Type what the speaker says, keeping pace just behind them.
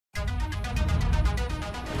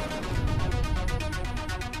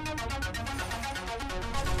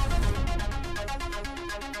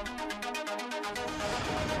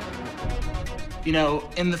You know,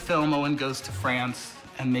 in the film, Owen goes to France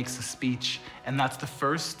and makes a speech, and that's the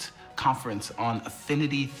first conference on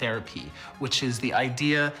affinity therapy, which is the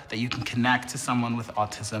idea that you can connect to someone with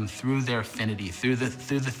autism through their affinity, through the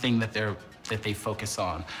thing that they focus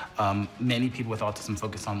on. Many people with autism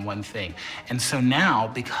focus on one thing. And so now,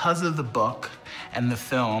 because of the book and the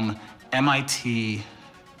film, MIT,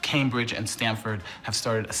 Cambridge, and Stanford have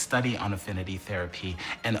started a study on affinity therapy,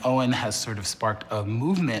 and Owen has sort of sparked a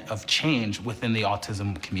movement of change within the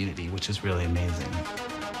autism community, which is really amazing.